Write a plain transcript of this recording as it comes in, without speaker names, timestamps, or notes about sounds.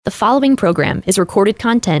The following program is recorded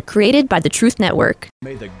content created by the Truth Network.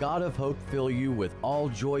 May the God of hope fill you with all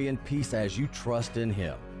joy and peace as you trust in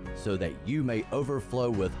him, so that you may overflow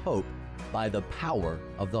with hope by the power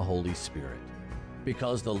of the Holy Spirit.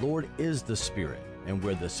 Because the Lord is the Spirit, and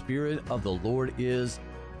where the Spirit of the Lord is,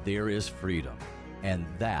 there is freedom. And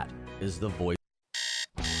that is the voice.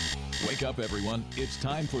 Wake up, everyone. It's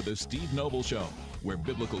time for the Steve Noble Show, where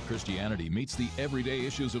biblical Christianity meets the everyday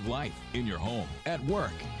issues of life, in your home, at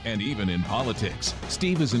work, and even in politics.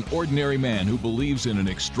 Steve is an ordinary man who believes in an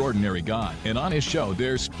extraordinary God, and on his show,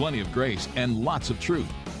 there's plenty of grace and lots of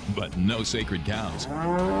truth, but no sacred cows.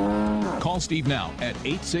 Call Steve now at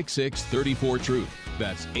 866-34-TRUTH.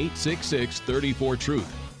 That's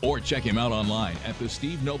 866-34-TRUTH. Or check him out online at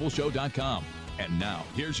thestevenobleshow.com. And now,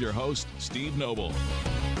 here's your host, Steve Noble.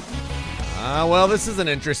 Well, this is an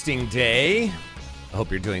interesting day. I hope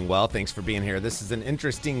you're doing well. Thanks for being here. This is an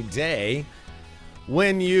interesting day.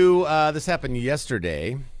 When this happened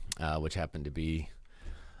yesterday, which happened to be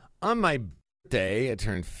on my birthday. I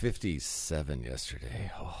turned 57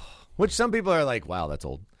 yesterday, which some people are like, wow, that's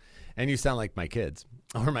old. And you sound like my kids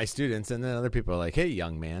or my students. And then other people are like, hey,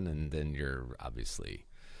 young man. And then you're obviously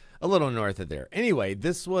a little north of there. Anyway,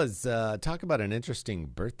 this was, talk about an interesting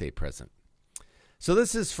birthday present. So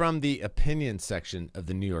this is from the opinion section of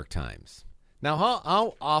the New York Times. Now,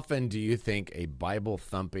 how often do you think a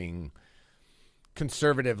Bible-thumping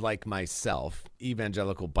conservative like myself,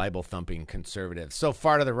 evangelical Bible-thumping conservative, so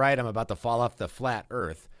far to the right I'm about to fall off the flat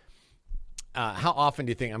earth, how often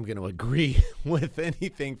do you think I'm going to agree with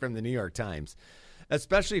anything from the New York Times,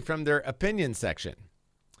 especially from their opinion section?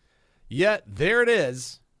 Yet, there it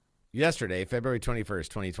is, yesterday, February 21st,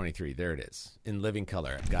 2023. There it is, in living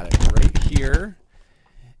color. I've got it right here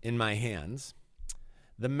in my hands.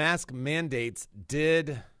 The mask mandates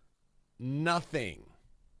did nothing.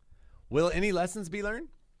 Will any lessons be learned?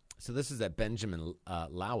 So this is at Benjamin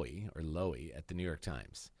Lowy at the New York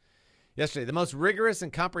Times. Yesterday, the most rigorous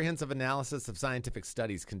and comprehensive analysis of scientific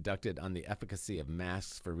studies conducted on the efficacy of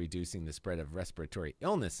masks for reducing the spread of respiratory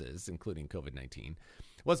illnesses, including COVID-19,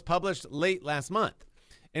 was published late last month.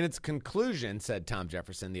 In its conclusion, said Tom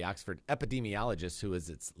Jefferson, the Oxford epidemiologist who is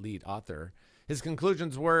its lead author, his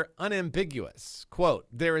conclusions were unambiguous. Quote,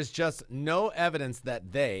 there is just no evidence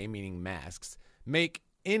that they, meaning masks, make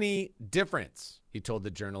any difference, he told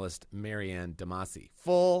the journalist Marianne Damasi.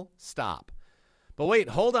 Full stop. But wait,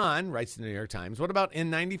 hold on, writes the New York Times. What about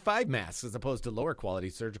N95 masks as opposed to lower quality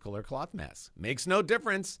surgical or cloth masks? Makes no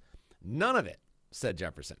difference. None of it, said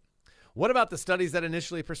Jefferson. What about the studies that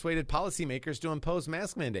initially persuaded policymakers to impose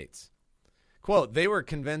mask mandates? Quote, they were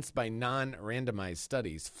convinced by non-randomized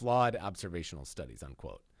studies, flawed observational studies,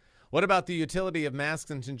 unquote. What about the utility of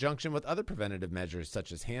masks in conjunction with other preventative measures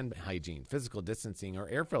such as hand hygiene, physical distancing, or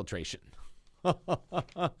air filtration?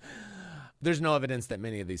 There's no evidence that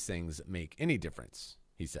many of these things make any difference,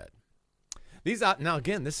 he said. Now,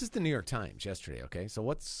 again, this is the New York Times yesterday, okay? So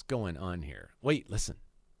what's going on here? Wait, listen.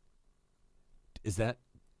 Is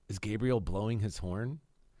Gabriel blowing his horn?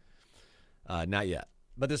 Not yet.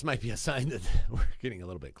 But this might be a sign that we're getting a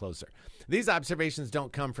little bit closer. These observations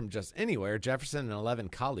don't come from just anywhere. Jefferson and 11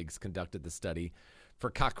 colleagues conducted the study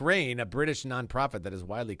for Cochrane, a British nonprofit that is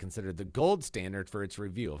widely considered the gold standard for its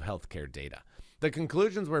review of healthcare data. The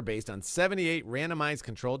conclusions were based on 78 randomized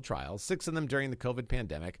controlled trials, 6 of them during the COVID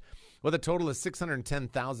pandemic, with a total of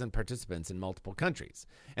 610,000 participants in multiple countries.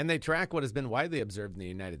 And they track what has been widely observed in the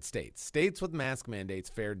United States. States with mask mandates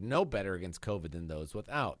fared no better against COVID than those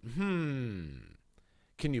without.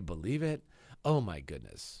 Can you believe it? Oh, my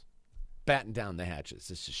goodness. Batten down the hatches.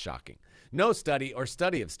 This is shocking. No study or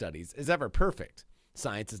study of studies is ever perfect.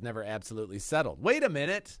 Science is never absolutely settled. Wait a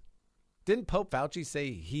minute. Didn't Pope Fauci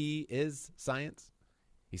say he is science?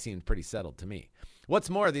 He seemed pretty settled to me.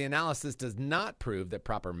 What's more, the analysis does not prove that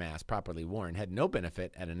proper masks properly worn had no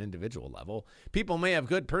benefit at an individual level. People may have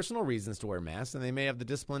good personal reasons to wear masks, and they may have the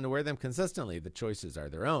discipline to wear them consistently. The choices are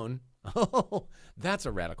their own. Oh, that's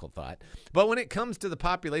a radical thought. But when it comes to the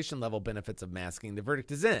population level benefits of masking, the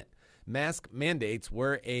verdict is in. Mask mandates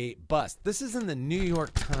were a bust. This is in the New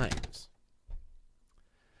York Times.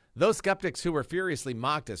 Those skeptics who were furiously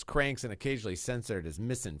mocked as cranks and occasionally censored as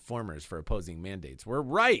misinformers for opposing mandates were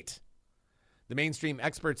right. The mainstream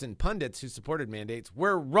experts and pundits who supported mandates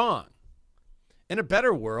were wrong. In a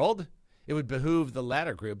better world, it would behoove the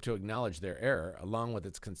latter group to acknowledge their error, along with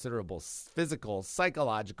its considerable physical,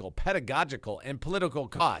 psychological, pedagogical, and political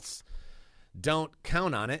costs. Don't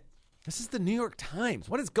count on it. This is the New York Times.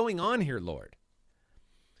 What is going on here, Lord?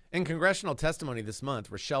 In congressional testimony this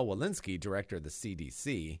month, Rochelle Walensky, director of the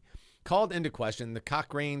CDC, called into question the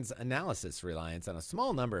Cochrane's analysis reliance on a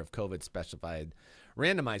small number of COVID-specified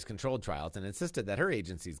randomized controlled trials and insisted that her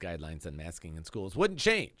agency's guidelines on masking in schools wouldn't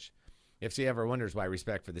change. If she ever wonders why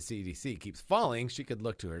respect for the CDC keeps falling, she could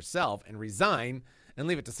look to herself and resign and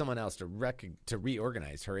leave it to someone else to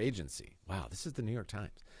reorganize her agency. Wow, this is the New York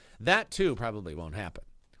Times. That, too, probably won't happen.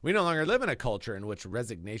 We no longer live in a culture in which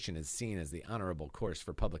resignation is seen as the honorable course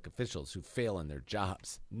for public officials who fail in their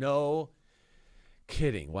jobs. No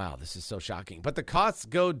kidding. Wow, this is so shocking. But the costs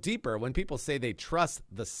go deeper. When people say they trust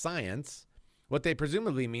the science, what they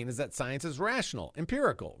presumably mean is that science is rational,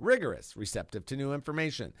 empirical, rigorous, receptive to new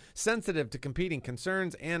information, sensitive to competing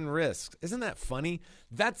concerns and risks. Isn't that funny?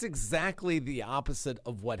 That's exactly the opposite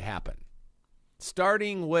of what happened.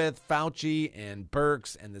 Starting with Fauci and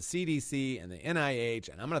Birx and the CDC and the NIH,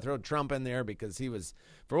 and I'm going to throw Trump in there because he was,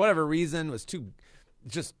 for whatever reason, was too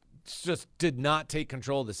just did not take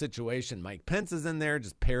control of the situation. Mike Pence is in there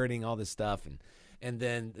just parroting all this stuff, and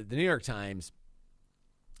then the New York Times.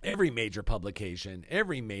 Every major publication,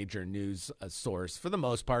 every major news source, for the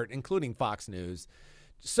most part, including Fox News,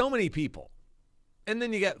 so many people. And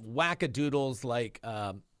then you get wackadoodles like,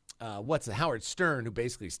 Howard Stern, who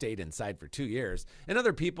basically stayed inside for 2 years, and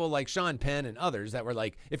other people like Sean Penn and others that were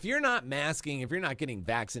like, if you're not masking, if you're not getting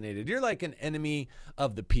vaccinated, you're like an enemy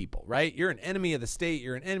of the people, right? You're an enemy of the state,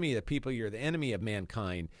 you're an enemy of the people, you're the enemy of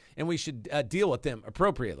mankind, and we should deal with them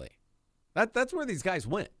appropriately. That's where these guys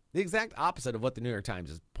went. The exact opposite of what the New York Times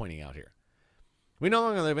is pointing out here. We no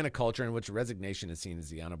longer live in a culture in which resignation is seen as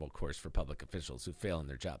the honorable course for public officials who fail in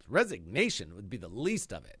their jobs. Resignation would be the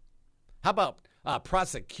least of it. How about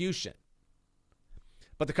prosecution?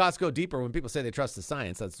 But the costs go deeper when people say they trust the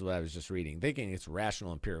science. That's what I was just reading. Thinking it's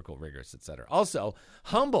rational, empirical, rigorous, etc. Also,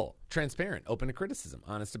 humble, transparent, open to criticism,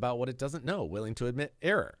 honest about what it doesn't know, willing to admit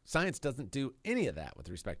error. Science doesn't do any of that with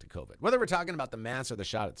respect to COVID, whether we're talking about the mask or the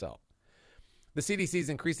shot itself. The CDC's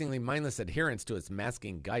increasingly mindless adherence to its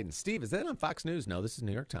masking guidance. Steve, is that on Fox News? No, this is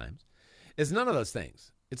New York Times. Is none of those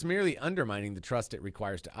things. It's merely undermining the trust it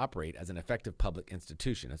requires to operate as an effective public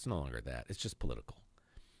institution. It's no longer that. It's just political.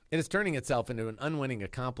 It is turning itself into an unwitting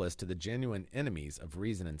accomplice to the genuine enemies of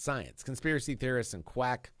reason and science, conspiracy theorists and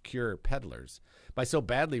quack cure peddlers, by so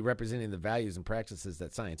badly representing the values and practices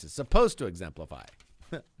that science is supposed to exemplify.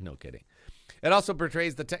 No kidding. It also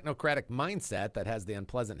portrays the technocratic mindset that has the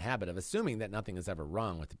unpleasant habit of assuming that nothing is ever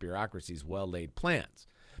wrong with the bureaucracy's well-laid plans,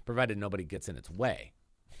 provided nobody gets in its way.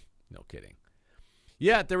 No kidding.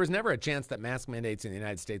 Yet, there was never a chance that mask mandates in the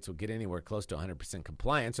United States would get anywhere close to 100%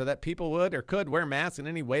 compliance, or that people would or could wear masks in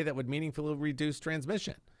any way that would meaningfully reduce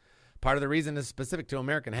transmission. Part of the reason is specific to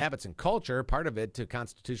American habits and culture, part of it to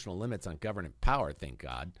constitutional limits on government power, thank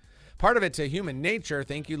God. Part of it to human nature,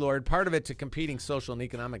 thank you, Lord. Part of it to competing social and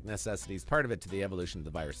economic necessities. Part of it to the evolution of the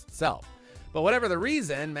virus itself. But whatever the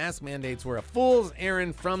reason, mask mandates were a fool's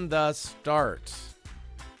errand from the start.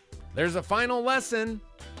 There's a final lesson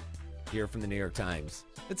here from the New York Times.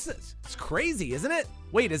 It's crazy, isn't it?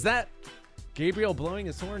 Wait, is that Gabriel blowing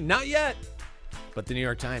his horn? Not yet. But the New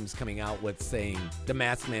York Times coming out with saying the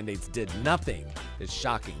mask mandates did nothing is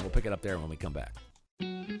shocking. We'll pick it up there when we come back.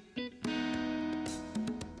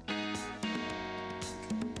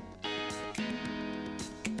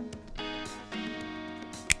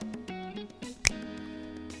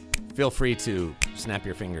 Feel free to snap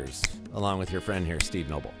your fingers along with your friend here, Steve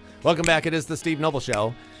Noble. Welcome back. It is the Steve Noble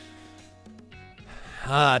Show.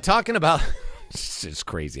 Talking about, it's just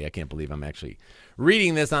crazy. I can't believe I'm actually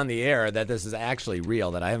reading this on the air, that this is actually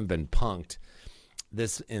real, that I haven't been punked.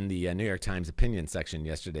 This in the New York Times opinion section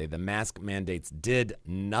yesterday. The mask mandates did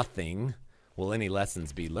nothing. Will any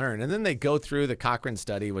lessons be learned? And then they go through the Cochrane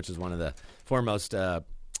study, which is one of the foremost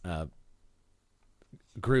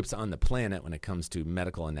groups on the planet when it comes to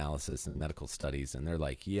medical analysis and medical studies. And they're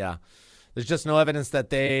like, yeah, there's just no evidence that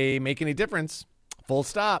they make any difference. Full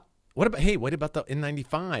stop. What about the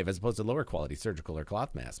N95 as opposed to lower quality surgical or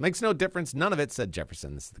cloth masks? Makes no difference. None of it, said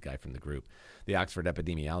Jefferson. This is the guy from the group, the Oxford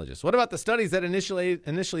epidemiologist. What about the studies that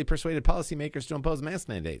initially persuaded policymakers to impose mask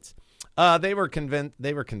mandates? They were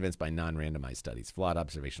convinced by non-randomized studies, flawed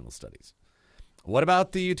observational studies. What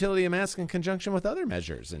about the utility of masks in conjunction with other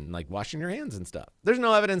measures and like washing your hands and stuff? There's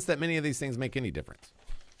no evidence that many of these things make any difference.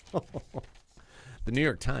 The New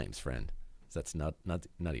York Times, friend. That's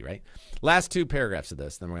nutty, right? Last two paragraphs of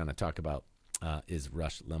this, then we're going to talk about is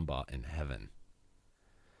Rush Limbaugh in heaven.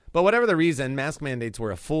 But whatever the reason, mask mandates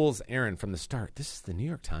were a fool's errand from the start. This is the New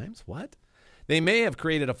York Times? What? They may have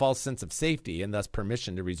created a false sense of safety and thus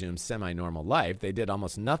permission to resume semi-normal life. They did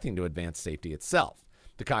almost nothing to advance safety itself.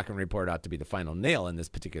 The Cochrane report ought to be the final nail in this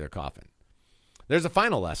particular coffin. There's a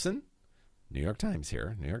final lesson. New York Times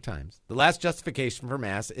here, New York Times. The last justification for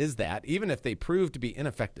masks is that, even if they prove to be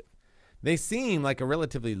ineffective, They seem like a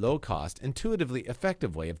relatively low-cost, intuitively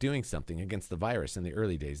effective way of doing something against the virus in the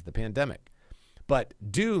early days of the pandemic. But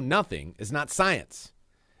do nothing is not science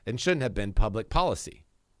and shouldn't have been public policy.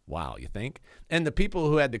 Wow, you think? And the people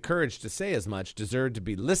who had the courage to say as much deserve to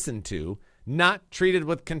be listened to, not treated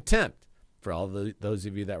with contempt. For all those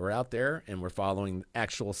of you that were out there and were following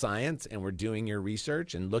actual science and were doing your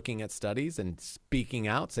research and looking at studies and speaking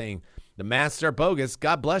out, saying the masks are bogus,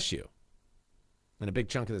 God bless you. And a big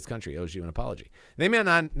chunk of this country owes you an apology. They may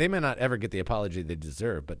not ever get the apology they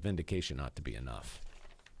deserve, but vindication ought to be enough.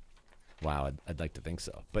 Wow, I'd like to think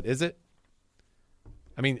so. But is it?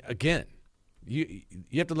 I mean, again, you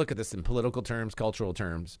have to look at this in political terms, cultural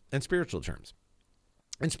terms, and spiritual terms.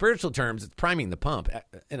 In spiritual terms, it's priming the pump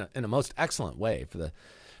in a most excellent way for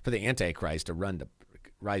the Antichrist to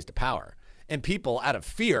rise to power. And people, out of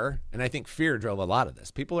fear, and I think fear drove a lot of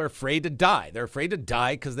this, people are afraid to die. They're afraid to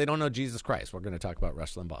die because they don't know Jesus Christ. We're going to talk about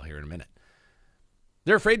Rush Limbaugh here in a minute.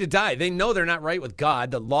 They're afraid to die. They know they're not right with God.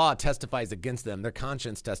 The law testifies against them. Their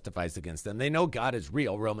conscience testifies against them. They know God is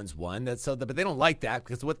real, Romans 1. But they don't like that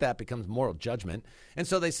because with that becomes moral judgment. And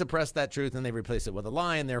so they suppress that truth and they replace it with a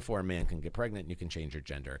lie, and therefore a man can get pregnant and you can change your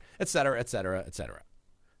gender, et cetera, et cetera, et cetera.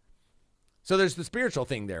 So there's the spiritual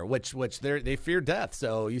thing there, which they fear death.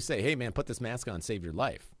 So you say, hey, man, put this mask on, save your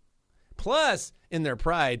life. Plus, in their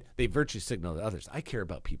pride, they virtue signal to others. I care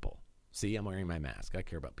about people. See, I'm wearing my mask. I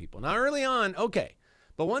care about people. Now, early on, okay.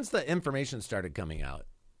 But once the information started coming out,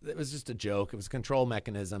 it was just a joke. It was a control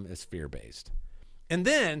mechanism. It's fear-based. And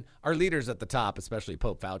then our leaders at the top, especially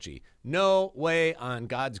Pope Fauci, no way on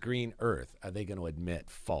God's green earth are they going to admit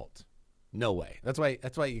fault. No way. That's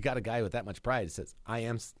why you got a guy with that much pride that says, I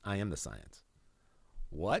am the science.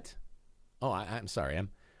 What? Oh, I'm sorry.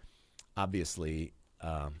 I'm obviously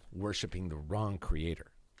worshiping the wrong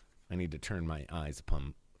creator. I need to turn my eyes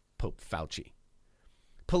upon Pope Fauci.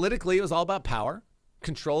 Politically, it was all about power.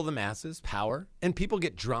 Control the masses, power, and people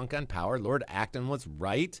get drunk on power. Lord Acton was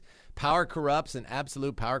right. Power corrupts, and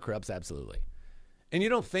absolute power corrupts absolutely. And you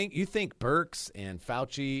think Birx and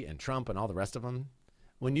Fauci and Trump and all the rest of them,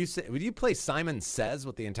 when you play Simon Says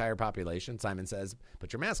with the entire population, Simon Says,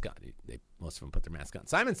 put your mask on. Most of them put their mask on.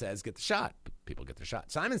 Simon Says, get the shot. People get their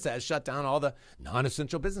shot. Simon Says, shut down all the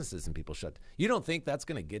non-essential businesses, and people shut. You don't think that's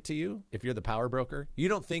going to get to you if you're the power broker? You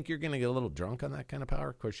don't think you're going to get a little drunk on that kind of power?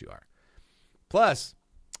 Of course you are. Plus,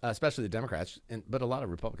 especially the Democrats, but a lot of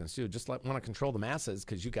Republicans too, just want to control the masses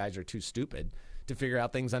because you guys are too stupid to figure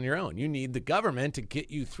out things on your own. You need the government to get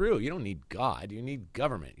you through. You don't need God. You need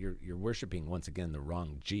government. You're worshiping, once again, the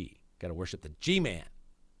wrong G. Got to worship the G-man,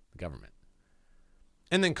 the government.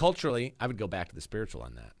 And then culturally, I would go back to the spiritual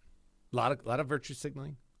on that. A lot of virtue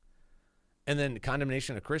signaling. And then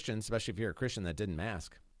condemnation of Christians, especially if you're a Christian that didn't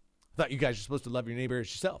mask. I thought you guys are supposed to love your neighbor as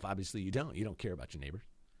yourself. Obviously, you don't. You don't care about your neighbors.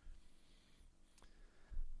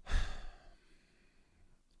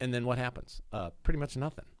 And then what happens? Pretty much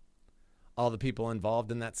nothing. All the people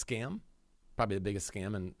involved in that scam, probably the biggest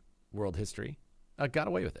scam in world history, got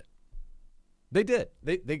away with it. They did.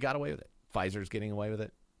 They got away with it. Pfizer's getting away with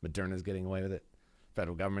it. Moderna's getting away with it.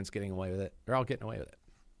 Federal government's getting away with it. They're all getting away with it.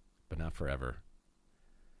 But not forever.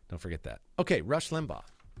 Don't forget that. Okay, Rush Limbaugh.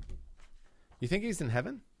 You think he's in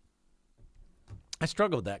heaven? I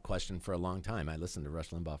struggled with that question for a long time. I listened to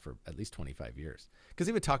Rush Limbaugh for at least 25 years because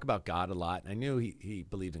he would talk about God a lot. And I knew he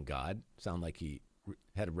believed in God. Sounded like he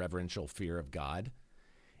had a reverential fear of God.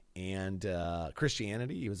 And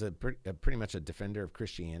Christianity, he was pretty much a defender of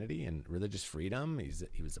Christianity and religious freedom.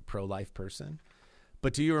 He was a pro-life person.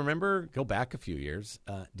 But do you remember, go back a few years,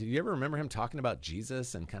 do you ever remember him talking about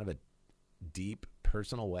Jesus in kind of a deep,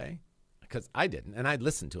 personal way? Because I didn't, and I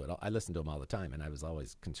listened to it. I listened to him all the time, and I was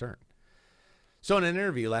always concerned. So in an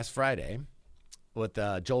interview last Friday with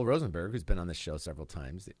Joel Rosenberg, who's been on this show several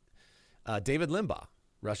times, David Limbaugh,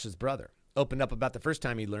 Rush's brother, opened up about the first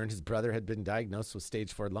time he learned his brother had been diagnosed with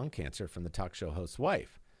stage 4 lung cancer from the talk show host's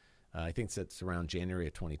wife. I think it's around January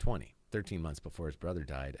of 2020, 13 months before his brother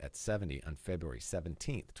died at 70 on February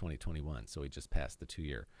 17th, 2021. So he just passed the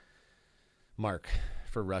 2-year mark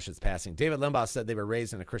for Rush's passing. David Limbaugh said they were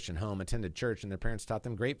raised in a Christian home, attended church, and their parents taught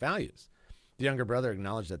them great values. The younger brother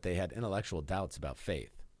acknowledged that they had intellectual doubts about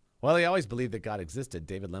faith. While he always believed that God existed,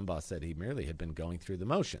 David Limbaugh said he merely had been going through the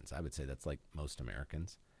motions. I would say that's like most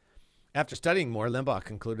Americans. After studying more, Limbaugh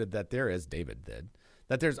concluded that David did,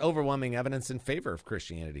 that there's overwhelming evidence in favor of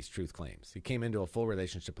Christianity's truth claims. He came into a full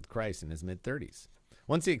relationship with Christ in his mid-30s.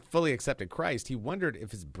 Once he fully accepted Christ, he wondered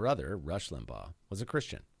if his brother, Rush Limbaugh, was a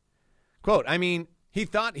Christian. Quote, I mean, he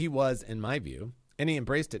thought he was, in my view, and he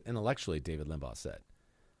embraced it intellectually, David Limbaugh said.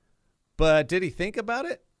 But did he think about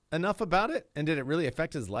it? enough about it? And did it really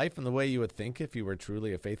affect his life in the way you would think if you were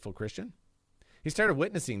truly a faithful Christian? He started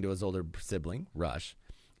witnessing to his older sibling, Rush,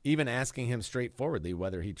 even asking him straightforwardly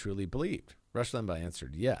whether he truly believed. Rush Limbaugh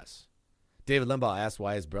answered yes. David Limbaugh asked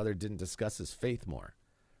why his brother didn't discuss his faith more.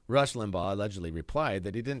 Rush Limbaugh allegedly replied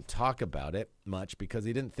that he didn't talk about it much because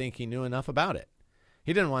he didn't think he knew enough about it.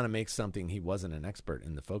 He didn't want to make something he wasn't an expert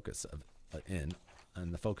in the focus of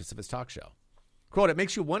the focus of his talk show. Quote, "It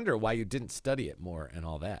makes you wonder why you didn't study it more and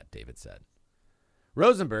all that," David said.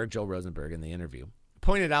 Joel Rosenberg, in the interview,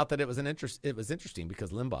 pointed out that it was interesting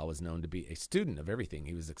because Limbaugh was known to be a student of everything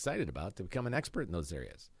he was excited about to become an expert in those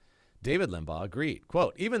areas. David Limbaugh agreed.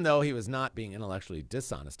 Quote, "Even though he was not being intellectually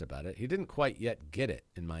dishonest about it, he didn't quite yet get it,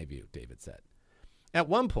 in my view," David said. At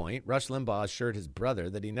one point, Rush Limbaugh assured his brother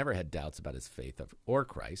that he never had doubts about his faith or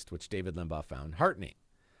Christ, which David Limbaugh found heartening.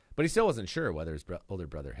 But he still wasn't sure whether his older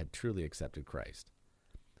brother had truly accepted Christ.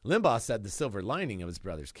 Limbaugh said the silver lining of his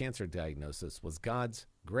brother's cancer diagnosis was God's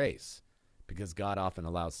grace, because God often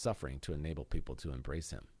allows suffering to enable people to embrace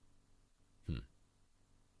him. Isn't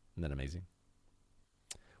that amazing?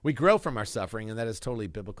 We grow from our suffering, and that is totally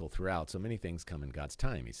biblical throughout. So many things come in God's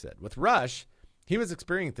time, he said. With Rush, he was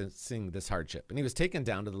experiencing this hardship, and he was taken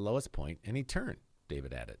down to the lowest point, and he turned,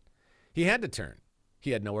 David added. He had to turn.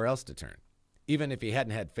 He had nowhere else to turn. Even if he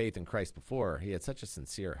hadn't had faith in Christ before, he had such a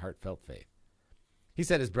sincere, heartfelt faith. He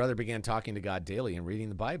said his brother began talking to God daily and reading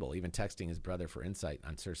the Bible, even texting his brother for insight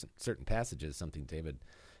on certain passages, something David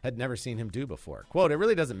had never seen him do before. Quote, "It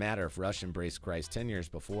really doesn't matter if Rush embraced Christ 10 years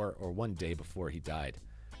before or one day before he died.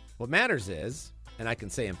 What matters is, and I can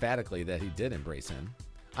say emphatically that he did embrace him,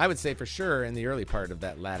 I would say for sure in the early part of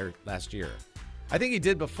that last year. I think he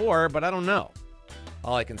did before, but I don't know.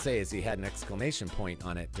 All I can say is he had an exclamation point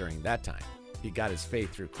on it during that time. He got his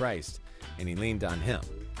faith through Christ, and he leaned on him."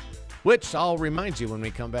 Which I'll remind you when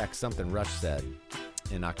we come back, something Rush said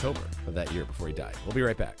in October of that year before he died. We'll be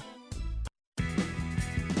right back.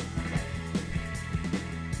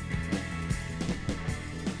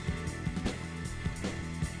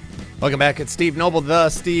 Welcome back. It's Steve Noble, The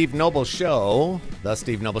Steve Noble Show,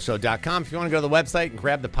 thestevenobleshow.com. If you want to go to the website and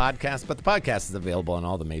grab the podcast, but the podcast is available on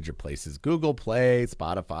all the major places, Google Play,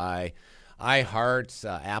 Spotify, iHeart,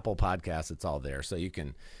 Apple Podcasts, it's all there. So you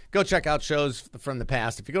can go check out shows from the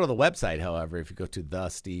past. If you go to the website, however, if you go to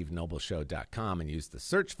thestevenobleshow.com and use the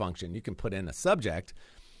search function, you can put in a subject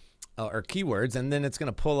or keywords, and then it's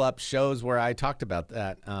going to pull up shows where I talked about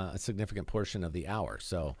that a significant portion of the hour.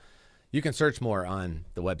 So you can search more on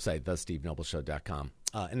the website, thestevenobleshow.com.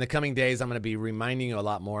 In the coming days, I'm going to be reminding you a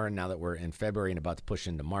lot more, now that we're in February and about to push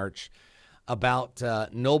into March, about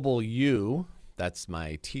Noble U. That's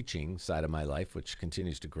my teaching side of my life, which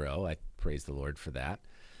continues to grow. I praise the Lord for that.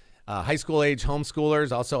 High school age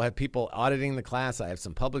homeschoolers also have people auditing the class. I have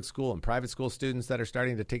some public school and private school students that are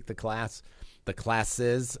starting to take the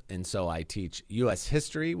classes. And so I teach U.S.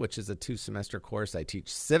 history, which is a 2-semester course. I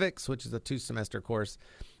teach civics, which is a 2-semester course.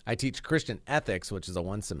 I teach Christian ethics, which is a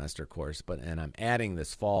 1-semester course. And I'm adding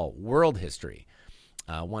this fall world history.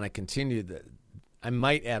 I want to continue I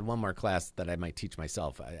might add one more class that I might teach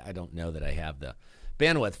myself. I don't know that I have the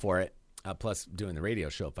bandwidth for it, plus doing the radio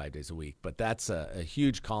show 5 days a week. But that's a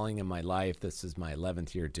huge calling in my life. This is my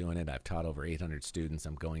 11th year doing it. I've taught over 800 students.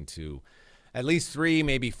 I'm going to at least 3,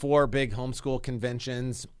 maybe 4 big homeschool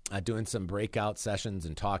conventions, doing some breakout sessions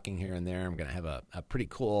and talking here and there. I'm going to have a pretty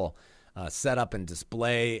cool setup and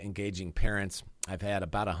display, engaging parents. I've had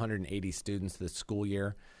about 180 students this school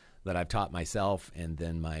year that I've taught myself, and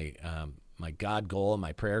then my God goal and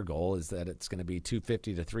my prayer goal is that it's going to be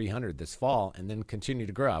 250 to 300 this fall, and then continue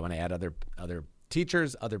to grow. I want to add other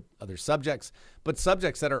teachers, other subjects, but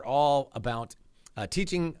subjects that are all about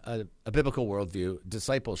teaching a biblical worldview,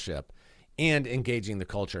 discipleship, and engaging the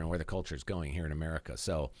culture and where the culture is going here in America.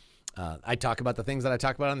 So I talk about the things that I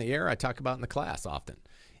talk about on the air, I talk about in the class often.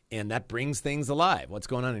 And that brings things alive. What's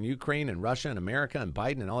going on in Ukraine and Russia and America and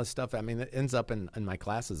Biden and all this stuff, I mean, it ends up in my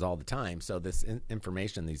classes all the time. So this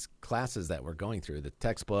information, these classes that we're going through, the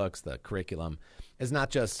textbooks, the curriculum, is not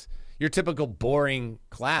just your typical boring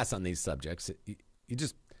class on these subjects. You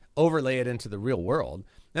just overlay it into the real world.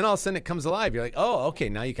 Then all of a sudden it comes alive. You're like, oh, okay,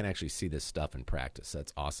 now you can actually see this stuff in practice.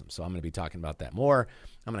 That's awesome. So I'm going to be talking about that more.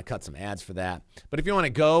 I'm going to cut some ads for that. But if you want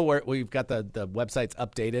to go, we've got the websites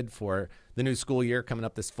updated for the new school year coming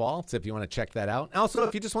up this fall. So if you want to check that out. Also,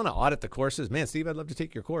 if you just want to audit the courses, man, Steve, I'd love to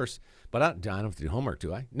take your course. But I don't have to do homework,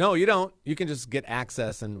 do I? No, you don't. You can just get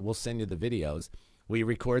access and we'll send you the videos. We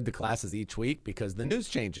record the classes each week because the news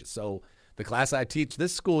changes. So the class I teach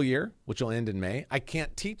this school year, which will end in May, I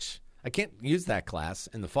can't use that class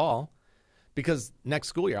in the fall because next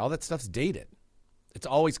school year, all that stuff's dated. It's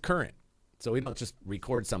always current. So we don't just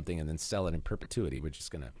record something and then sell it in perpetuity. We're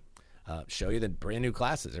just going to show you the brand new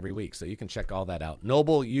classes every week. So you can check all that out.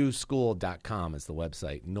 NobleUschool.com is the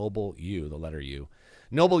website. NobleU, the letter U.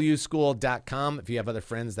 NobleUschool.com. If you have other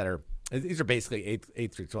friends that are, these are basically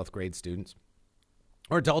 8th through 12th grade students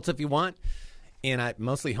or adults if you want. And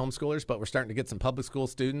mostly homeschoolers, but we're starting to get some public school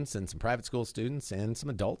students and some private school students and some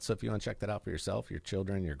adults. So if you want to check that out for yourself, your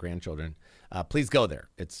children, your grandchildren, please go there.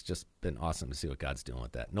 It's just been awesome to see what God's doing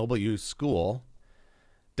with that.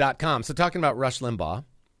 NobleUschool.com. So talking about Rush Limbaugh,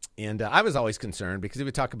 and I was always concerned because he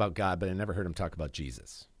would talk about God, but I never heard him talk about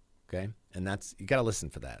Jesus. Okay? And you got to listen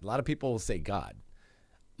for that. A lot of people will say God.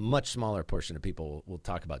 Much smaller portion of people will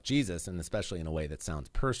talk about Jesus, and especially in a way that sounds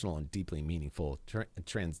personal and deeply meaningful,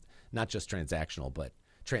 not just transactional, but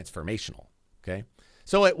transformational, okay?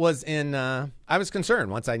 So it was I was concerned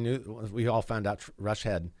once we all found out Rush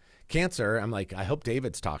had cancer. I'm like, I hope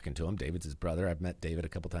David's talking to him. David's his brother. I've met David a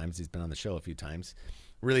couple times. He's been on the show a few times.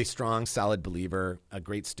 Really strong, solid believer, a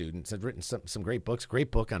great student. He's written some great books, great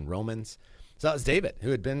book on Romans. So that was David, who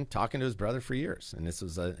had been talking to his brother for years, and this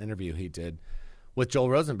was an interview he did with Joel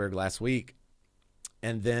Rosenberg last week.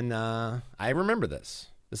 And then I remember this.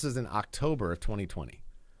 This is in October of 2020.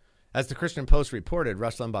 As the Christian Post reported,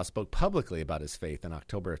 Rush Limbaugh spoke publicly about his faith in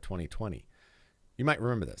October of 2020. You might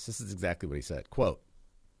remember this. This is exactly what he said. Quote,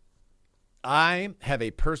 "I have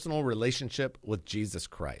a personal relationship with Jesus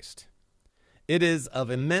Christ. It is of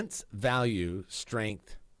immense value,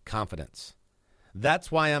 strength, confidence.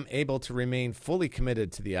 That's why I'm able to remain fully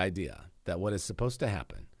committed to the idea that what is supposed to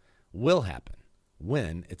happen will happen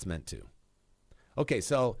when it's meant to." Okay,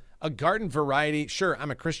 so a garden variety, sure,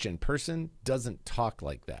 I'm a Christian person, doesn't talk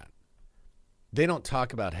like that. They don't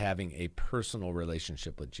talk about having a personal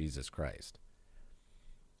relationship with Jesus Christ.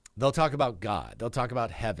 They'll talk about God. They'll talk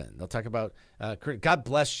about heaven. They'll talk about God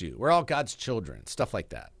bless you. We're all God's children, stuff like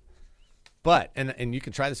that. But, and you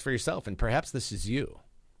can try this for yourself, and perhaps this is you.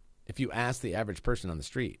 If you ask the average person on the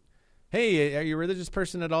street, hey, are you a religious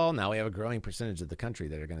person at all? Now we have a growing percentage of the country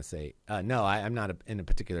that are going to say, no, I'm not in a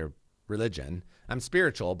particular religion. I'm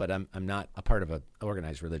spiritual, but I'm not a part of an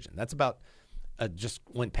organized religion. That's about, just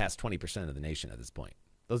went past 20% of the nation at this point.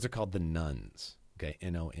 Those are called the nones, okay,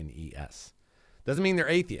 N-O-N-E-S. Doesn't mean they're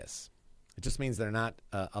atheists. It just means they're not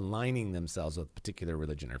aligning themselves with a particular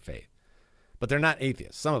religion or faith. But they're not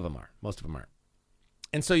atheists. Some of them are. Most of them aren't.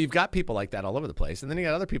 And so you've got people like that all over the place. And then you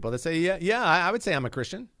got other people that say, yeah, I would say I'm a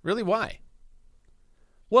Christian. Really, why?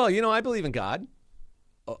 Well, I believe in God.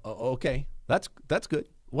 Okay, that's good.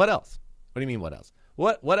 What else? What do you mean, what else?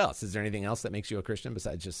 What else? Is there anything else that makes you a Christian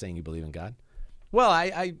besides just saying you believe in God? Well,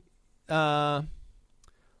 I try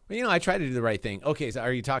to do the right thing. Okay, so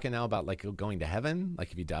are you talking now about like going to heaven?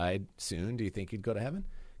 Like if you died soon, do you think you'd go to heaven?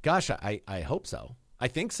 Gosh, I hope so. I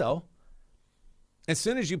think so. As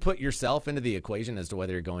soon as you put yourself into the equation as to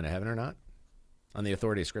whether you're going to heaven or not, on the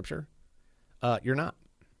authority of Scripture, you're not.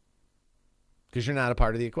 Because you're not a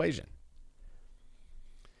part of the equation.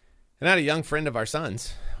 And I had a young friend of our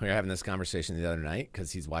son's. We were having this conversation the other night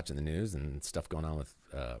because he's watching the news and stuff going on with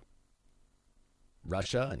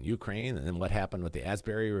Russia and Ukraine, and then what happened with the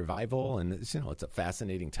Asbury revival. And it's a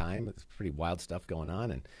fascinating time. It's pretty wild stuff going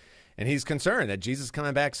on. And he's concerned that Jesus is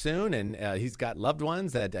coming back soon, and he's got loved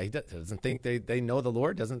ones that he doesn't think they know the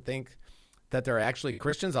Lord, doesn't think that they're actually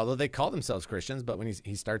Christians, although they call themselves Christians. But when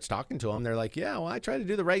he starts talking to them, they're like, yeah, well, I try to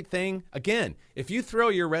do the right thing. Again, if you throw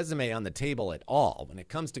your resume on the table at all when it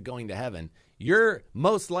comes to going to heaven, you're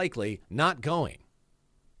most likely not going.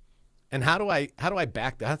 And how do I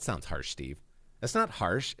back that? That sounds harsh, Steve. That's not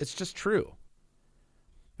harsh. It's just true.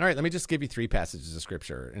 All right, let me just give you 3 passages of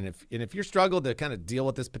Scripture. And if you're struggling to kind of deal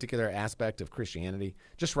with this particular aspect of Christianity,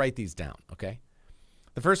 just write these down, okay?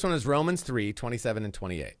 The first one is Romans 3, 27 and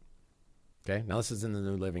 28. Okay, now this is in the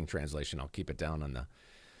New Living Translation. I'll keep it down on the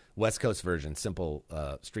West Coast version, simple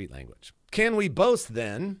street language. Can we boast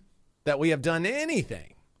then that we have done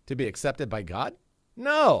anything to be accepted by God?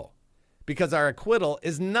 No, because our acquittal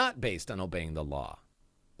is not based on obeying the law,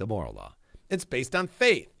 the moral law. It's based on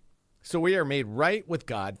faith. So we are made right with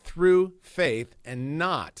God through faith and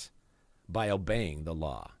not by obeying the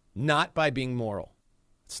law, not by being moral.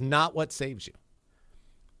 It's not what saves you.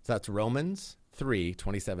 So that's Romans 3,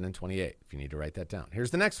 27 and 28, if you need to write that down. Here's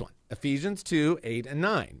the next one, Ephesians 2, 8 and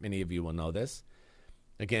 9. Many of you will know this.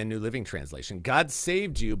 Again, New Living Translation. God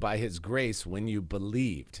saved you by his grace when you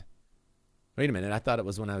believed. Wait a minute, I thought it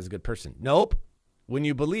was when I was a good person. Nope, when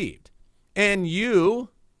you believed. And you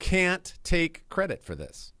can't take credit for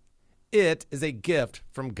this. It is a gift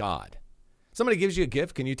from God. Somebody gives you a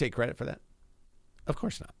gift, can you take credit for that? Of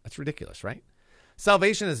course not. That's ridiculous, right?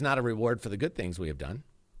 Salvation is not a reward for the good things we have done,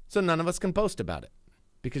 so none of us can boast about it.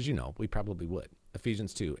 because we probably would.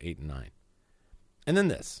 Ephesians 2, 8 and 9. And then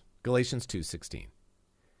this, Galatians 2, 16.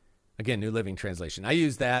 Again, New Living Translation. I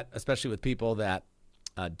use that especially with people that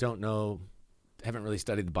don't know, haven't really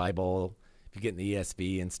studied the Bible. If you get in the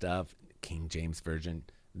ESV and stuff, King James Version,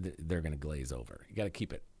 they're going to glaze over. You got to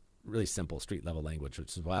keep it really simple, street level language,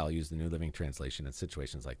 which is why I'll use the New Living Translation in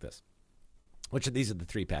situations like this. These are the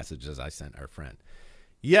three passages I sent our friend.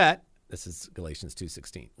 Yet, this is Galatians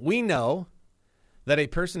 2:16. We know that a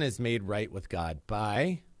person is made right with God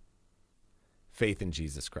by faith in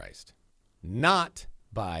Jesus Christ, not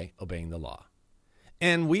by obeying the law.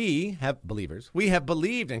 And we have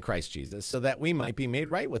believed in Christ Jesus so that we might be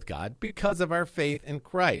made right with God because of our faith in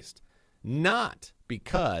Christ, not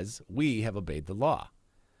because we have obeyed the law.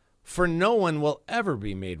 For no one will ever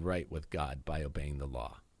be made right with God by obeying the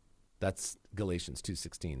law. That's Galatians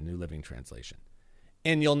 2:16, New Living Translation.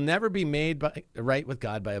 And you'll never be made right with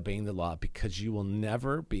God by obeying the law because you will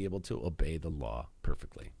never be able to obey the law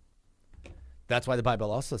perfectly. That's why the Bible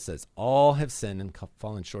also says all have sinned and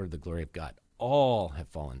fallen short of the glory of God. All have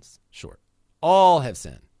fallen short. All have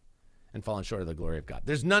sinned and fallen short of the glory of God.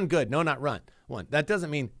 There's none good, no, not one. That doesn't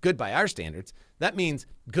mean good by our standards. That means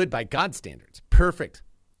good by God's standards. Perfect,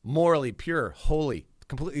 morally pure, holy,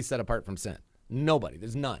 completely set apart from sin. Nobody.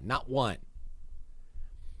 There's none. Not one.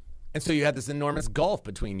 And so you have this enormous gulf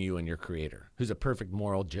between you and your Creator, who's a perfect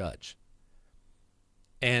moral judge.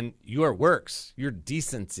 And your works, your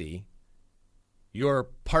decency, your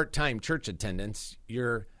part-time church attendance,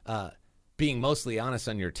 your being mostly honest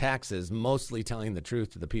on your taxes, mostly telling the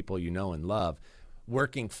truth to the people you know and love,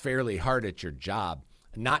 working fairly hard at your job,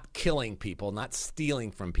 not killing people, not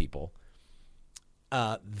stealing from people,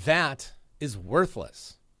 that is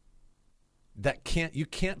worthless. You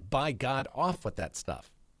can't buy God off with that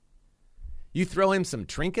stuff. You throw him some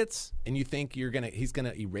trinkets and you think he's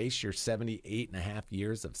gonna erase your 78 and a half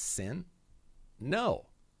years of sin? No.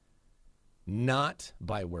 Not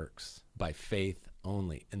by works, by faith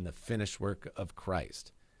only in the finished work of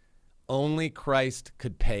Christ. Only Christ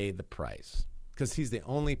could pay the price because he's the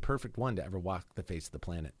only perfect one to ever walk the face of the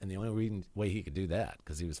planet. And the only way he could do that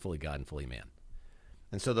because he was fully God and fully man.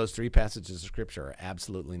 And so those three passages of Scripture are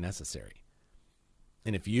absolutely necessary.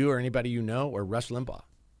 And if you or anybody you know or Rush Limbaugh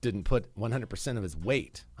didn't put 100% of his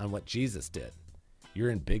weight on what Jesus did, you're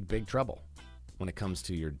in big, big trouble when it comes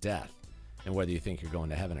to your death and whether you think you're going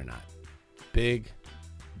to heaven or not. Big,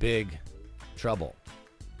 big trouble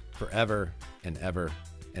forever and ever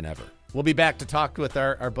and ever. We'll be back to talk with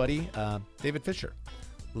our buddy, David Fisher.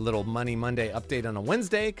 A little Money Monday update on a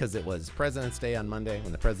Wednesday because it was President's Day on Monday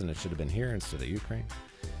when the president should have been here instead of Ukraine.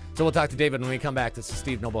 So we'll talk to David when we come back. This is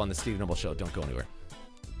Steve Noble on The Steve Noble Show. Don't go anywhere.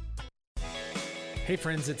 Hey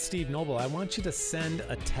friends, it's Steve Noble. I want you to send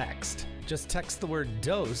a text. Just text the word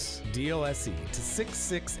DOSE, D-O-S-E, to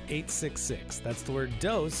 66866. That's the word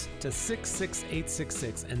DOSE to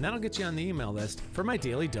 66866, and that'll get you on the email list for my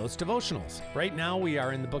daily dose devotionals. Right now, we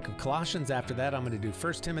are in the book of Colossians. After that, I'm going to do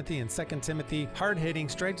 1 Timothy and 2 Timothy. Hard-hitting,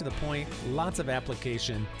 straight to the point, lots of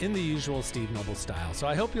application in the usual Steve Noble style. So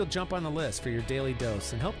I hope you'll jump on the list for your daily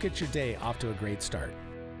dose and help get your day off to a great start.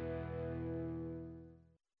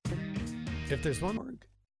 If there's one more...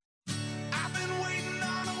 I've been waiting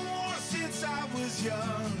on a war since I was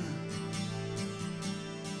young.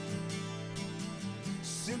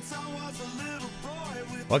 Since I was a little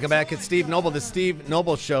boy with... Welcome back. It's Steve Noble, The Steve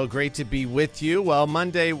Noble Show. Great to be with you. Well,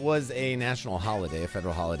 Monday was a national holiday, a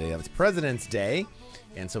federal holiday. It was President's Day.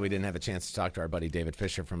 And so we didn't have a chance to talk to our buddy David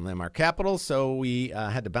Fisher from Landmark Capital. So we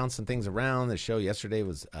had to bounce some things around. The show yesterday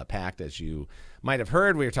was packed, as you might have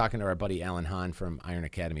heard. We were talking to our buddy Alan Hahn from Iron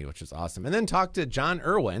Academy, which was awesome. And then talked to John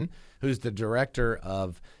Irwin, who's the director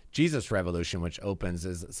of Jesus Revolution, which opens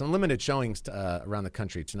as some limited showings around the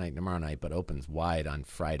country tonight and tomorrow night, but opens wide on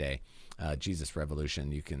Friday. Jesus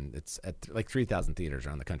Revolution, it's at like 3,000 theaters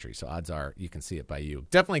around the country, so odds are you can see it by you.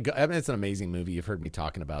 Definitely go. I mean, it's an amazing movie. You've heard me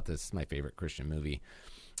talking about this. It's my favorite Christian movie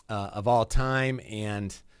of all time,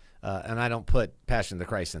 and I don't put Passion of the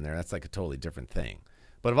Christ in there. That's like a totally different thing.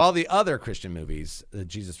 But of all the other Christian movies,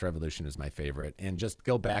 Jesus Revolution is my favorite. And just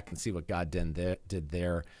go back and see what God did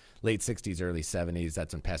there. Late 60s, early 70s.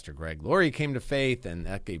 That's when Pastor Greg Laurie came to faith, and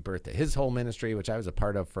that gave birth to his whole ministry, which I was a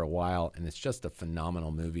part of for a while. And it's just a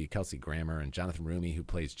phenomenal movie. Kelsey Grammer and Jonathan Roumie, who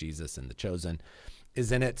plays Jesus in The Chosen,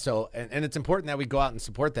 is in it. So, and it's important that we go out and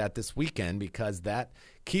support that this weekend because that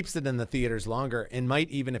keeps it in the theaters longer and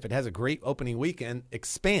might even, if it has a great opening weekend,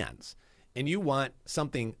 expands. And you want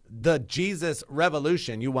something, the Jesus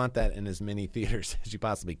Revolution, you want that in as many theaters as you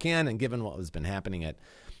possibly can. And given what has been happening at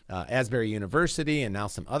Asbury University and now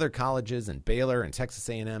some other colleges and Baylor and Texas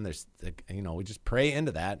A&M. There's, we just pray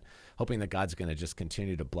into that, hoping that God's going to just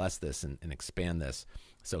continue to bless this and expand this.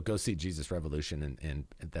 So go see Jesus Revolution, and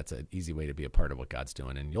that's an easy way to be a part of what God's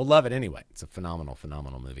doing. And you'll love it anyway. It's a phenomenal,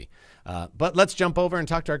 phenomenal movie. But let's jump over and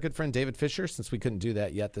talk to our good friend David Fisher, since we couldn't do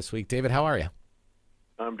that yet this week. David, how are you?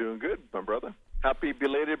 I'm doing good, my brother. Happy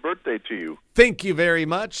belated birthday to you. Thank you very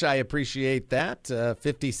much. I appreciate that.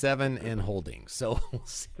 57 and holding. So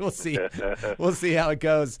we'll see. We'll see how it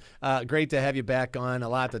goes. Great to have you back on. A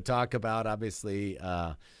lot to talk about. Obviously,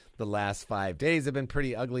 the last 5 days have been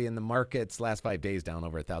pretty ugly in the markets. Last 5 days down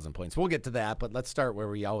over 1,000 points. We'll get to that, but let's start where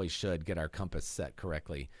we always should, get our compass set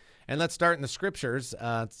correctly. And let's start in the scriptures.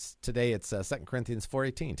 Today it's 2 Corinthians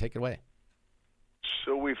 4:18. Take it away.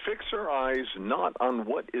 So we fix our eyes not on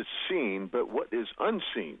what is seen, but what is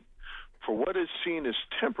unseen. For what is seen is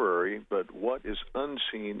temporary, but what is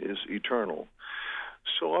unseen is eternal.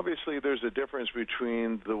 So obviously there's a difference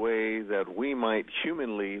between the way that we might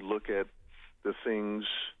humanly look at the things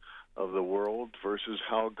of the world versus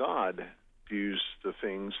how God views the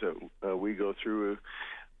things that we go through.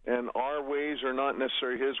 And our ways are not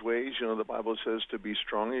necessarily his ways. The Bible says to be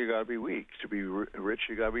strong, you got to be weak. To be rich,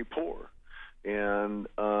 you got to be poor. And,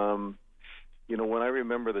 when I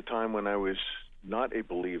remember the time when I was not a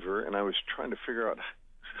believer and I was trying to figure out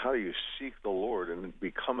how do you seek the Lord and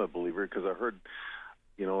become a believer, because I heard,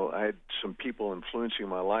 I had some people influencing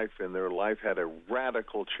my life, and their life had a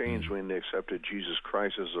radical change when they accepted Jesus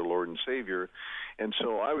Christ as their Lord and Savior. And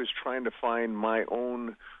so I was trying to find my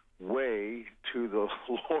own way to the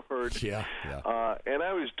Lord. Yeah. And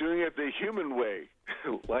I was doing it the human way.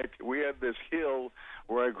 Like we had this hill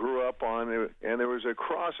where I grew up on, and there was a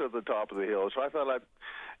cross at the top of the hill. So I thought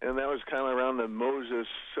and that was kind of around the Moses,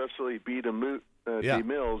 Cecily B.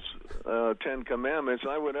 DeMille's 10 Commandments.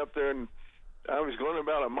 And I went up there and I was going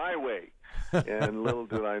about it my way. And little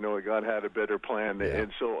did I know God had a better plan. Yeah.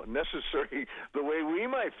 And so necessary, the way we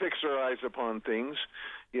might fix our eyes upon things,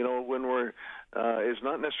 when we're, is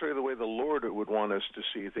not necessarily the way the Lord would want us to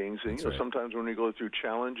see things. And, That's right. Sometimes when we go through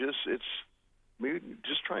challenges, we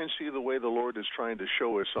just try and see the way the Lord is trying to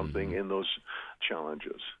show us something in those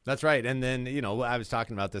challenges. That's right. And then, I was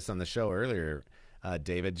talking about this on the show earlier,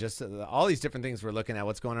 David, just all these different things we're looking at,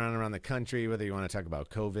 what's going on around the country, whether you want to talk about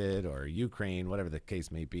COVID or Ukraine, whatever the case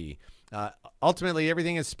may be. Ultimately,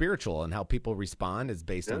 everything is spiritual, and how people respond is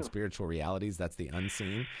based on spiritual realities. That's the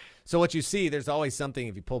unseen. So what you see, there's always something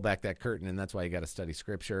if you pull back that curtain, and that's why you got to study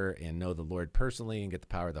Scripture and know the Lord personally and get the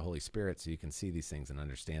power of the Holy Spirit so you can see these things and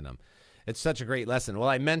understand them. It's such a great lesson. Well,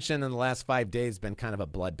 I mentioned in the last 5 days been kind of a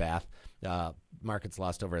bloodbath. Markets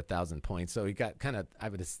lost over 1,000 points. So we got I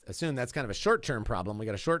would assume that's kind of a short-term problem. We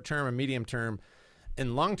got a short-term, a medium-term,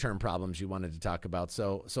 and long-term problems you wanted to talk about.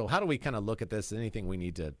 So how do we kind of look at this? Anything we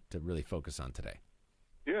need to really focus on today?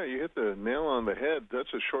 Yeah, you hit the nail on the head.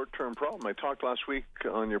 That's a short-term problem. I talked last week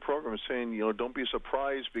on your program saying, don't be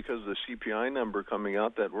surprised because of the CPI number coming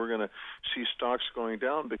out that we're going to see stocks going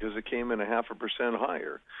down because it came in 0.5%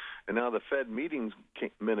 higher. And now the Fed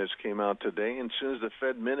minutes came out today, and as soon as the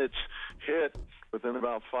Fed minutes hit, within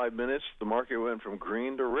about 5 minutes, the market went from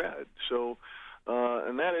green to red. So,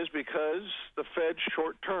 and that is because the Fed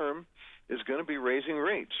short-term is going to be raising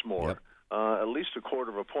rates more. Yep. At least a quarter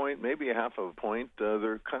of a point, maybe a half of a point.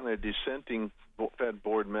 They're kind of dissenting Fed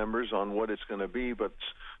board members on what it's going to be, but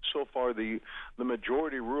so far the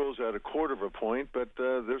majority rules at a quarter of a point, but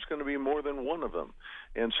there's going to be more than one of them.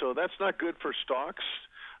 And so that's not good for stocks.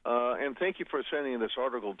 And thank you for sending this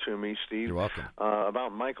article to me, Steve. You're welcome.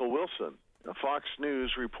 About Michael Wilson. Fox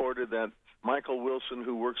News reported that Michael Wilson,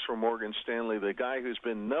 who works for Morgan Stanley, the guy who's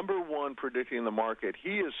been number one predicting the market,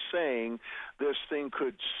 he is saying this thing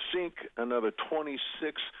could sink another 26%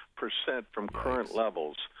 from current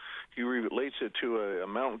levels. He relates it to a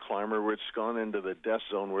mountain climber where it's gone into the death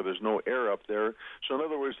zone where there's no air up there. So in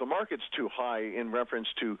other words, the market's too high in reference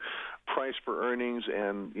to price for earnings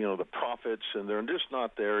and, the profits, and they're just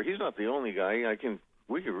not there. He's not the only guy.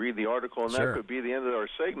 We could read the article, and that could be the end of our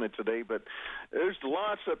segment today. But there's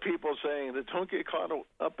lots of people saying that don't get caught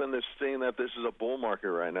up in this thing that this is a bull market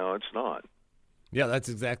right now. It's not. Yeah, that's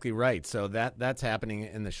exactly right. So that's happening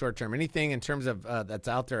in the short term. Anything in terms of that's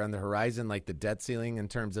out there on the horizon, like the debt ceiling, in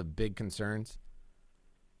terms of big concerns?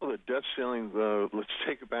 Well, the debt ceiling, let's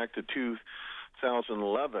take it back to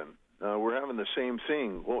 2011. We're having the same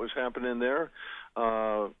thing. What was happening there?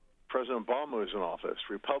 President Obama was in office.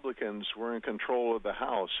 Republicans were in control of the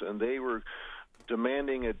House, and they were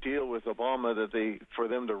demanding a deal with Obama that for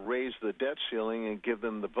them to raise the debt ceiling and give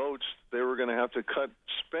them the votes, they were going to have to cut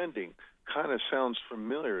spending. kind of sounds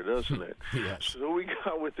familiar, doesn't it? Yes. So we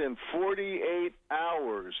got within 48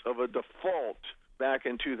 hours of a default back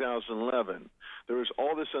in 2011. There was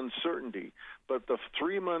all this uncertainty. But the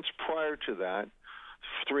 3 months prior to that,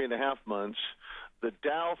 3.5 months, the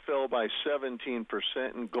Dow fell by 17%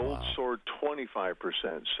 and gold soared 25%.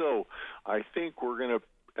 So I think we're going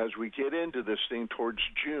to, as we get into this thing towards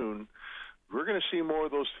June, we're going to see more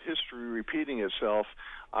of those history repeating itself.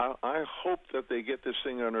 I hope that they get this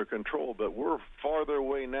thing under control, but we're farther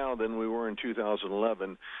away now than we were in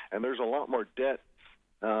 2011, and there's a lot more debt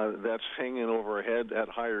that's hanging over our head at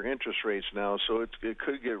higher interest rates now, so it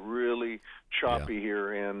could get really choppy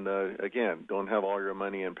here, and again, don't have all your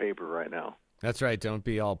money in paper right now. That's right. Don't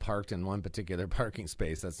be all parked in one particular parking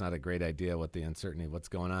space. That's not a great idea with the uncertainty of what's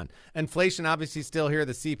going on. Inflation obviously still here.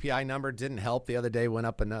 The CPI number didn't help the other day, went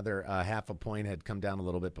up another half a point, had come down a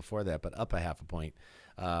little bit before that, but up a half a point.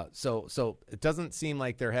 So it doesn't seem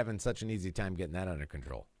like they're having such an easy time getting that under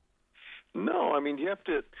control. No, I mean, you have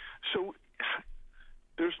to – so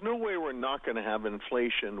there's no way we're not going to have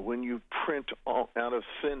inflation when you print out of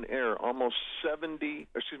thin air almost $7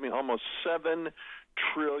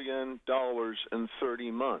 trillion in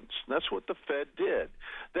 30 months. That's what the Fed did.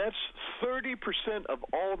 That's 30% of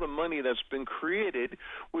all the money that's been created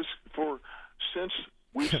was since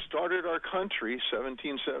we started our country,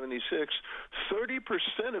 1776,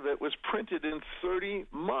 30% of it was printed in 30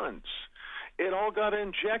 months. It all got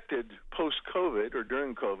injected post-COVID or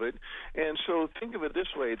during COVID. And so think of it this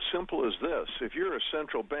way. It's simple as this. If you're a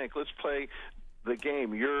central bank, let's play the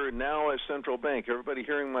game. You're now a central bank. Everybody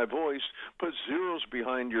hearing my voice, put zeros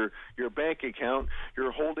behind your bank account.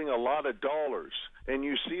 You're holding a lot of dollars, and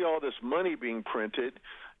you see all this money being printed.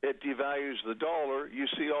 It devalues the dollar. You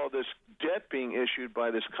see all this debt being issued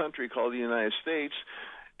by this country called the United States,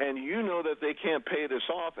 and you know that they can't pay this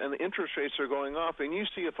off, and the interest rates are going off, and you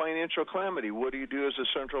see a financial calamity. What do you do as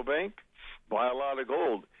a central bank? Buy a lot of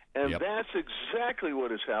gold. And that's exactly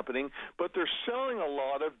what is happening, but they're selling a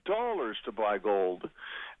lot of dollars to buy gold.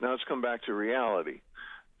 Now let's come back to reality.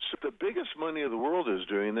 So the biggest money of the world is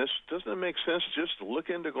doing this. Doesn't it make sense just to look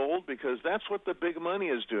into gold? Because that's what the big money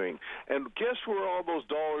is doing. And guess where all those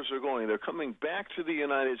dollars are going? They're coming back to the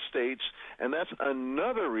United States, and that's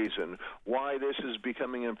another reason why this is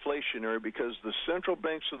becoming inflationary, because the central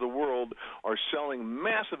banks of the world are selling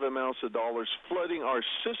massive amounts of dollars, flooding our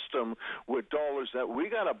system with dollars that we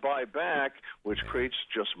got to buy back, which creates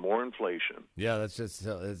just more inflation. Yeah,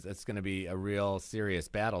 that's going to be a real serious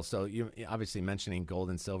battle. So you obviously mentioning gold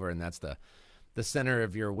and silver, and that's the center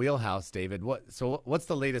of your wheelhouse, David. What's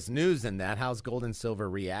the latest news in that? How's gold and silver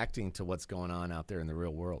reacting to what's going on out there in the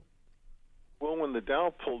real world? Well, when the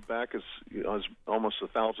Dow pulled back as almost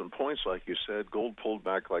 1,000 points, like you said, gold pulled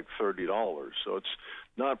back like $30. So it's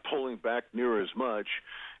not pulling back near as much.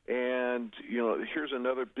 And, here's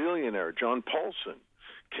another billionaire, John Paulson,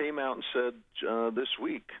 came out and said this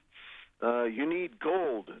week, you need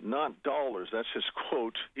gold, not dollars. That's his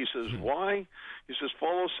quote. He says, why? He says,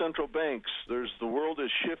 follow central banks. The world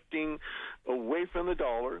is shifting away from the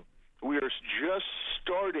dollar. We are just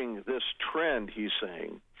starting this trend, he's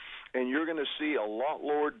saying. And you're going to see a lot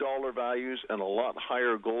lower dollar values and a lot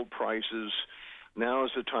higher gold prices. Now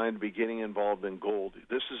is the time to be getting involved in gold.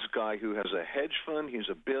 This is a guy who has a hedge fund. He's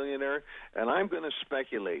a billionaire, and I'm going to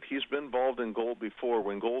speculate. He's been involved in gold before.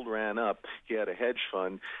 When gold ran up, he had a hedge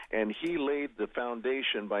fund, and he laid the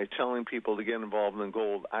foundation by telling people to get involved in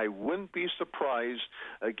gold. I wouldn't be surprised,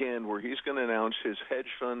 again, where he's going to announce his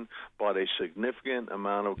hedge fund bought a significant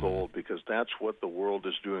amount of gold, because that's what the world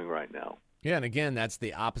is doing right now. Yeah, and again, that's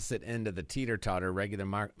the opposite end of the teeter-totter, regular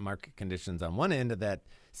market conditions on one end of that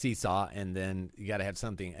seesaw, and then you got to have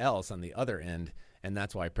something else on the other end, and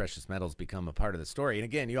that's why precious metals become a part of the story. And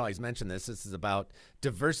again, you always mention this is about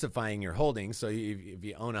diversifying your holdings. So if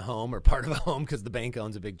you own a home or part of a home, because the bank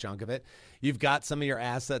owns a big chunk of it, you've got some of your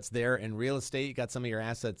assets there in real estate, you got some of your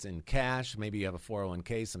assets in cash, maybe you have a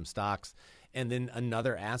 401k, some stocks. And then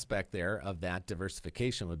another aspect there of that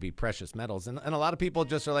diversification would be precious metals. And a lot of people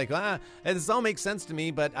just are like, this all makes sense to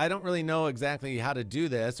me, but I don't really know exactly how to do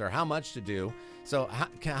this or how much to do. So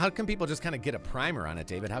how can people just kind of get a primer on it,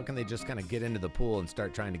 David? How can they just kind of get into the pool and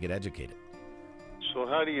start trying to get educated? So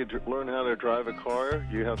how do you learn how to drive a car?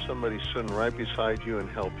 You have somebody sitting right beside you and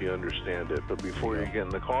help you understand it. But before you get in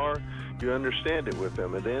the car, you understand it with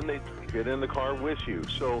them, and then they get in the car with you.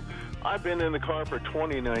 So I've been in the car for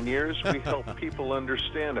 29 years. We help people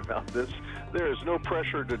understand about this. There is no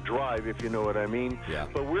pressure to drive, if you know what I mean. Yeah.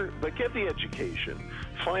 But get the education.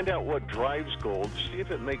 Find out what drives gold. See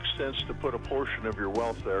if it makes sense to put a portion of your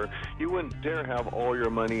wealth there. You wouldn't dare have all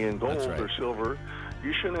your money in gold or silver.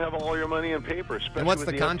 You shouldn't have all your money in paper, especially what's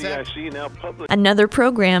with the content? FDIC now public. Another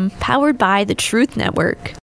program powered by the Truth Network.